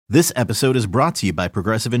This episode is brought to you by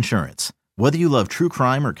Progressive Insurance. Whether you love true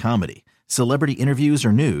crime or comedy, celebrity interviews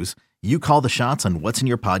or news, you call the shots on what's in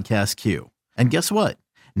your podcast queue. And guess what?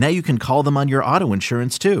 Now you can call them on your auto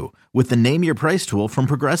insurance too with the Name Your Price tool from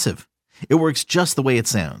Progressive. It works just the way it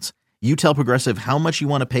sounds. You tell Progressive how much you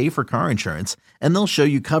want to pay for car insurance, and they'll show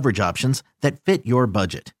you coverage options that fit your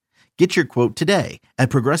budget. Get your quote today at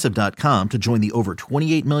Progressive.com to join the over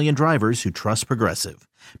 28 million drivers who trust Progressive.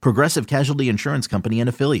 Progressive Casualty Insurance Company and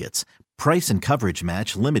Affiliates. Price and coverage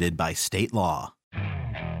match limited by state law.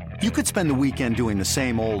 You could spend the weekend doing the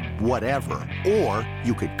same old whatever, or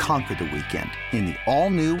you could conquer the weekend in the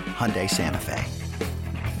all-new Hyundai Santa Fe.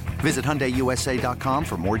 Visit HyundaiUSA.com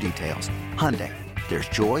for more details. Hyundai, there's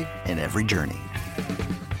joy in every journey.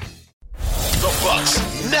 The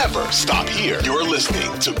Bucks never stop here. You're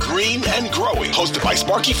listening to Green and Growing, hosted by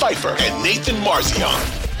Sparky Pfeiffer and Nathan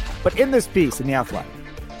Marzion. But in this piece in The Athletic,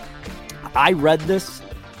 I read this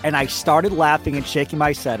and I started laughing and shaking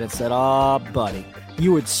my head and said, "Oh, buddy,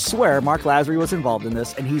 you would swear Mark Lazary was involved in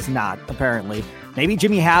this, and he's not, apparently. Maybe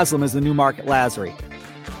Jimmy Haslam is the new Mark Lazary."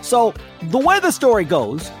 So the way the story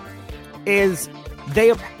goes is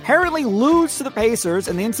they apparently lose to the Pacers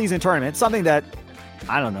in the in-season tournament, something that,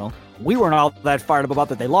 I don't know, we weren't all that fired up about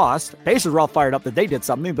that they lost. Pacers were all fired up that they did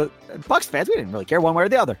something, but Bucks fans, we didn't really care one way or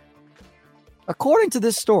the other. According to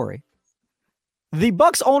this story, the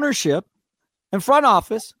Bucks ownership and front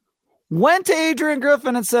office went to Adrian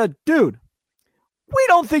Griffin and said, "Dude, we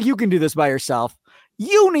don't think you can do this by yourself.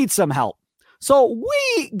 You need some help. So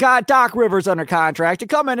we got Doc Rivers under contract to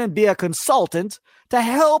come in and be a consultant to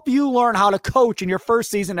help you learn how to coach in your first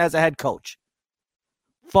season as a head coach."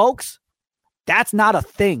 Folks, that's not a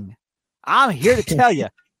thing. I'm here to tell you,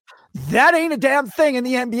 that ain't a damn thing in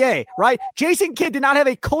the NBA, right? Jason Kidd did not have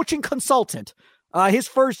a coaching consultant his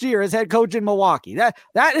first year as head coach in Milwaukee.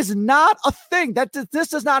 That is not a thing. This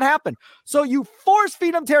does not happen. So you force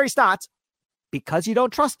feed him Terry Stotts because you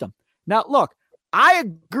don't trust him. Now, look, I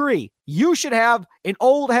agree. You should have an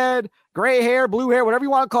old head, gray hair, blue hair, whatever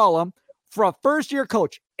you want to call him, for a first-year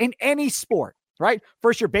coach in any sport, right?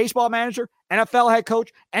 First-year baseball manager, NFL head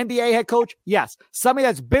coach, NBA head coach. Yes, somebody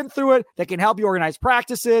that's been through it, that can help you organize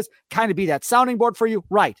practices, kind of be that sounding board for you,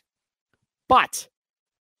 right? But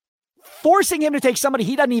forcing him to take somebody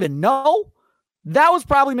he doesn't even know, that was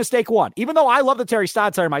probably mistake one. Even though I love the Terry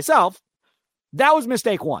Stotts hire myself, that was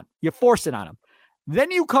mistake one. You force it on him.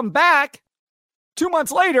 Then you come back 2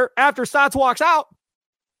 months later after Stotts walks out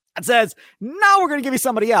and says, "Now we're going to give you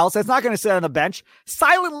somebody else that's not going to sit on the bench.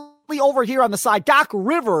 Silently over here on the side, Doc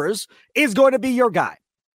Rivers is going to be your guy."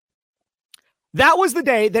 That was the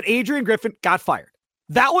day that Adrian Griffin got fired.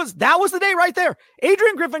 That was the day right there.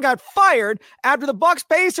 Adrian Griffin got fired after the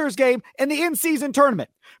Bucks-Pacers game in the in-season tournament.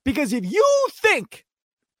 Because if you think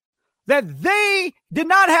that they did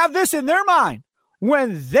not have this in their mind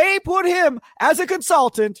when they put him as a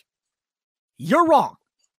consultant, you're wrong.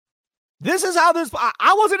 This is how this,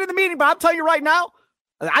 I wasn't in the meeting, but I'm telling you right now,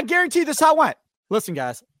 I guarantee this is how it went. Listen,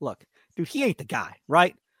 guys, look, dude, he ain't the guy,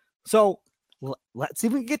 right? So let's see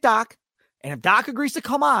if we can get Doc. And if Doc agrees to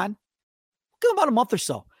come on, give him about a month or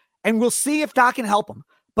so, and we'll see if Doc can help him.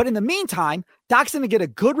 But in the meantime, Doc's going to get a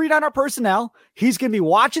good read on our personnel. He's going to be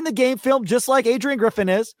watching the game film just like Adrian Griffin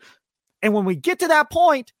is. And when we get to that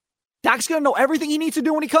point, Doc's going to know everything he needs to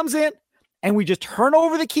do when he comes in. And we just turn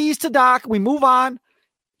over the keys to Doc. We move on.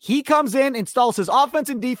 He comes in, installs his offense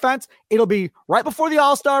and defense. It'll be right before the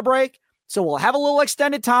All-Star break. So we'll have a little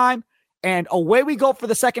extended time. And away we go for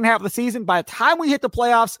the second half of the season. By the time we hit the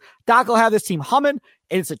playoffs, Doc will have this team humming.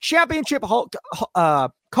 It's a championship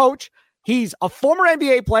coach. He's a former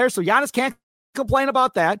NBA player, so Giannis can't complain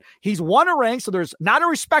about that. He's won a ring, so there's not a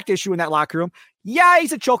respect issue in that locker room. Yeah,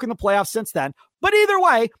 he's a choke in the playoffs since then. But either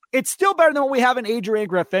way, it's still better than what we have in Adrian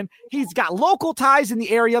Griffin. He's got local ties in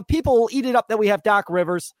the area. People will eat it up that we have Doc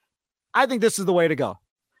Rivers. I think this is the way to go.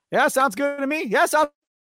 Yeah, sounds good to me. Yeah, sounds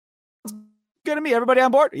good to me. Everybody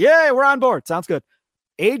on board? Yeah, we're on board. Sounds good.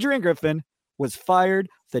 Adrian Griffin was fired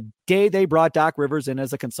the day they brought Doc Rivers in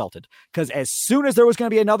as a consultant. Because as soon as there was going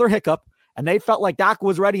to be another hiccup and they felt like Doc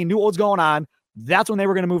was ready and knew what was going on, that's when they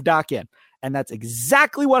were going to move Doc in. And that's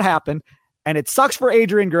exactly what happened. And it sucks for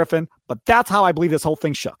Adrian Griffin, but that's how I believe this whole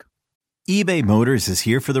thing shook. eBay Motors is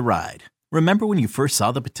here for the ride. Remember when you first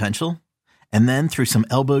saw the potential? And then through some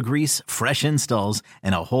elbow grease, fresh installs,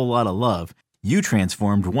 and a whole lot of love, you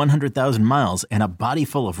transformed 100,000 miles and a body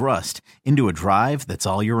full of rust into a drive that's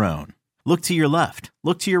all your own. Look to your left.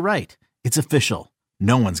 Look to your right. It's official.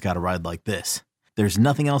 No one's got a ride like this. There's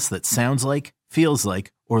nothing else that sounds like, feels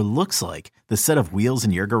like, or looks like the set of wheels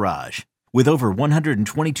in your garage. With over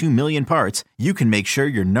 122 million parts, you can make sure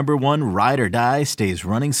your number one ride or die stays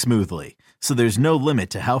running smoothly, so there's no limit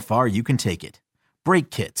to how far you can take it. Brake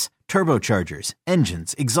kits, turbochargers,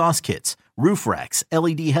 engines, exhaust kits, roof racks,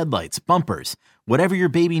 LED headlights, bumpers, whatever your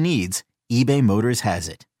baby needs, eBay Motors has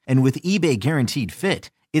it. And with eBay Guaranteed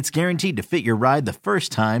Fit, it's guaranteed to fit your ride the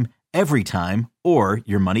first time, every time, or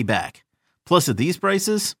your money back. Plus, at these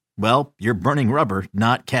prices, well, you're burning rubber,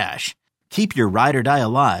 not cash. Keep your ride or die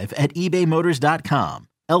alive at ebaymotors.com.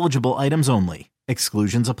 Eligible items only.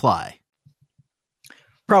 Exclusions apply.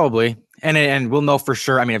 Probably. And we'll know for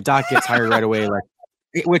sure. I mean, if Doc gets hired right away, like,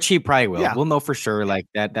 which he probably will, we'll know for sure. Like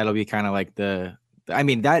that'll be kind of like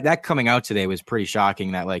that coming out today was pretty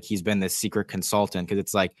shocking that like he's been this secret consultant, because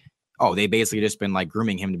it's like, oh, they basically just been like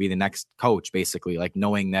grooming him to be the next coach, basically, like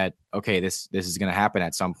knowing that, okay, this is going to happen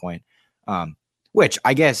at some point. Which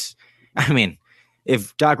I guess, I mean,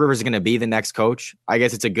 if Doc Rivers is going to be the next coach, I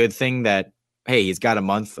guess it's a good thing that, hey, he's got a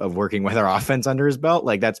month of working with our offense under his belt.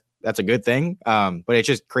 Like that's a good thing. But it's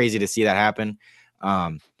just crazy to see that happen.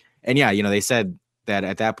 And yeah, they said that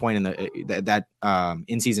at that point in the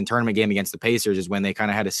in-season tournament game against the Pacers is when they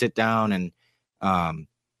kind of had to sit down and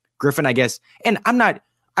Griffin, I guess, and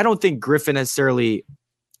I don't think Griffin necessarily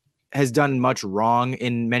has done much wrong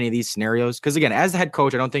in many of these scenarios. Because again, as the head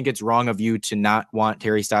coach, I don't think it's wrong of you to not want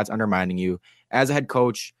Terry Stotts undermining you. As a head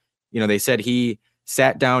coach, they said he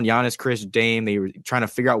sat down Giannis, Chris, Dame. They were trying to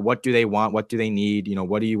figure out what do they want, what do they need,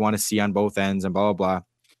 what do you want to see on both ends, and blah, blah, blah.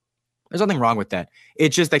 There's nothing wrong with that.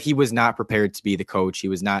 It's just that he was not prepared to be the coach. He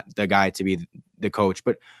was not the guy to be the coach.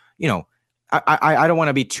 But, I don't want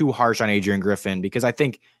to be too harsh on Adrian Griffin, because I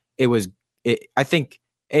think I think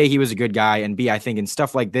A, he was a good guy, and B, I think in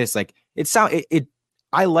stuff like this, like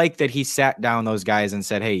I like that he sat down those guys and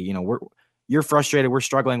said, hey, you're frustrated. We're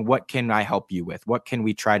struggling. What can I help you with? What can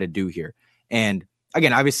we try to do here? And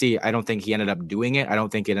again, obviously, I don't think he ended up doing it. I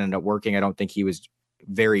don't think it ended up working. I don't think he was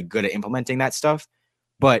very good at implementing that stuff,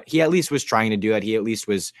 but he at least was trying to do that. He at least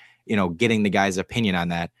was, getting the guy's opinion on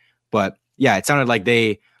that. But yeah, it sounded like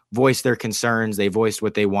they voiced their concerns. They voiced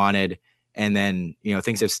what they wanted. And then,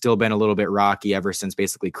 things have still been a little bit rocky ever since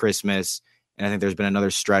basically Christmas. And I think there's been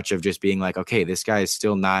another stretch of just being like, okay, this guy is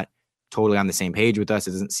still not totally on the same page with us.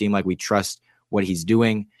 It doesn't seem like we trust what he's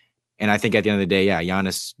doing. And I think at the end of the day, yeah,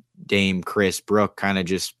 Giannis, Dame, Chris, Brooke kind of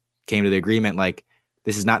just came to the agreement, like,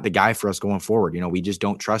 this is not the guy for us going forward. We just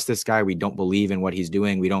don't trust this guy. We don't believe in what he's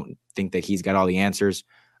doing. We don't think that he's got all the answers.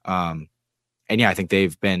 And yeah, I think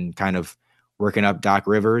they've been kind of working up Doc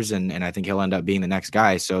Rivers, and I think he'll end up being the next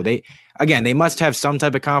guy. So they must have some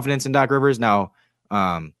type of confidence in Doc Rivers. Now,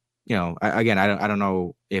 I don't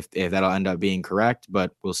know if that'll end up being correct,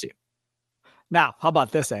 but we'll see. Now, how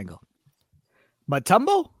about this angle?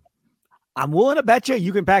 Mutombo, I'm willing to bet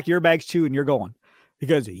you can pack your bags too and you're going,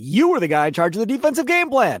 because you were the guy in charge of the defensive game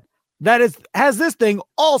plan that has this thing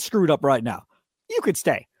all screwed up right now. You could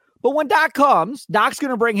stay. But when Doc comes, Doc's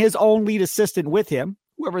going to bring his own lead assistant with him,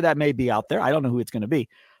 whoever that may be out there. I don't know who it's going to be.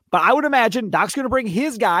 But I would imagine Doc's going to bring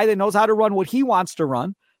his guy that knows how to run what he wants to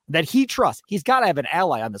run, that he trusts. He's got to have an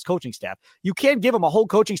ally on this coaching staff. You can't give him a whole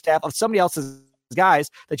coaching staff of somebody else's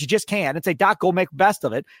guys that you just can and say, Doc, go make best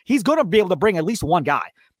of it. He's going to be able to bring at least one guy.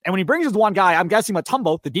 And when he brings his one guy, I'm guessing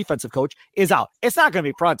Mutombo, the defensive coach, is out. It's not going to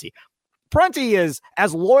be Prunty. Prunty is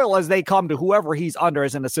as loyal as they come to whoever he's under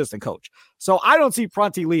as an assistant coach. So I don't see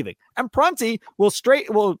Prunty leaving. And Prunty will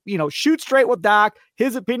shoot straight with Doc,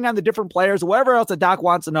 his opinion on the different players, whatever else that Doc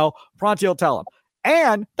wants to know, Prunty will tell him.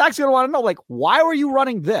 And Doc's going to want to know, like, why were you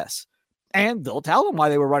running this? And they'll tell him why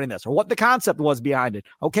they were running this or what the concept was behind it.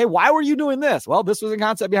 Okay, why were you doing this? Well, this was the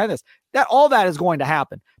concept behind this. All that is going to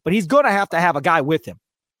happen. But he's going to have a guy with him.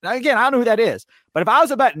 Now, again, I don't know who that is. But if I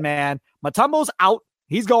was a betting man, Mutombo's out.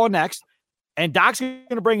 He's going next. And Doc's going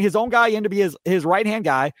to bring his own guy in to be his right-hand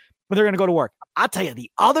guy, but they're going to go to work. I'll tell you,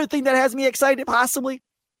 the other thing that has me excited possibly,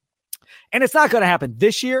 and it's not going to happen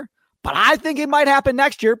this year, but I think it might happen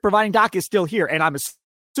next year, providing Doc is still here. And I'm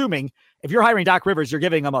assuming if you're hiring Doc Rivers, you're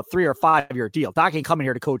giving him a 3 or 5 year deal. Doc ain't coming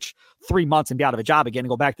here to coach 3 months and be out of a job again and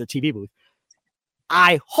go back to the TV booth.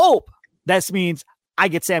 I hope this means I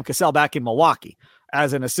get Sam Cassell back in Milwaukee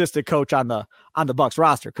as an assistant coach on the Bucks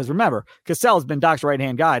roster. Because remember, Cassell has been Doc's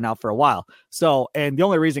right-hand guy now for a while. So, and the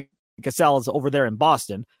only reason Cassell is over there in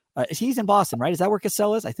Boston, he's in Boston, right? Is that where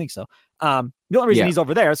Cassell is? I think so. The only reason he's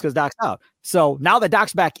over there is because Doc's out. So now that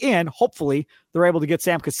Doc's back in, hopefully they're able to get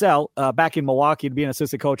Sam Cassell back in Milwaukee to be an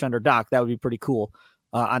assistant coach under Doc. That would be pretty cool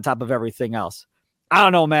on top of everything else. I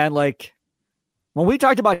don't know, man. Like, when we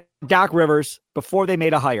talked about Doc Rivers before they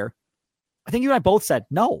made a hire, I think you and I both said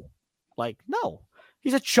no. Like, no.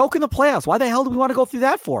 He's a choke in the playoffs. Why the hell do we want to go through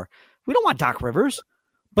that for? We don't want Doc Rivers.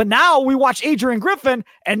 But now we watch Adrian Griffin,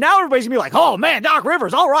 and now everybody's going to be like, oh, man, Doc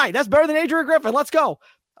Rivers, all right, that's better than Adrian Griffin. Let's go.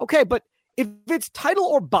 Okay, but if it's title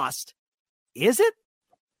or bust, is it?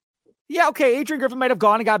 Yeah, okay, Adrian Griffin might have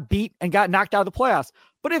gone and got beat and got knocked out of the playoffs.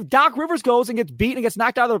 But if Doc Rivers goes and gets beat and gets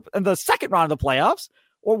knocked out in the second round of the playoffs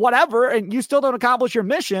or whatever, and you still don't accomplish your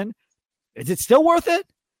mission, is it still worth it?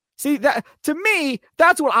 See, that to me,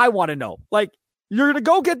 that's what I want to know. Like, you're going to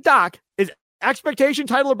go get Doc. Is expectation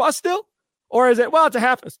title or bust still? Or is it, well, it's a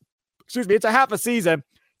half a season.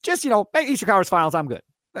 Just, make Eastern Conference Finals, I'm good.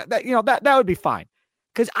 That would be fine.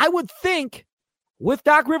 Because I would think with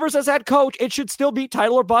Doc Rivers as head coach, it should still be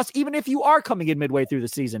title or bust, even if you are coming in midway through the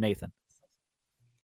season, Nathan.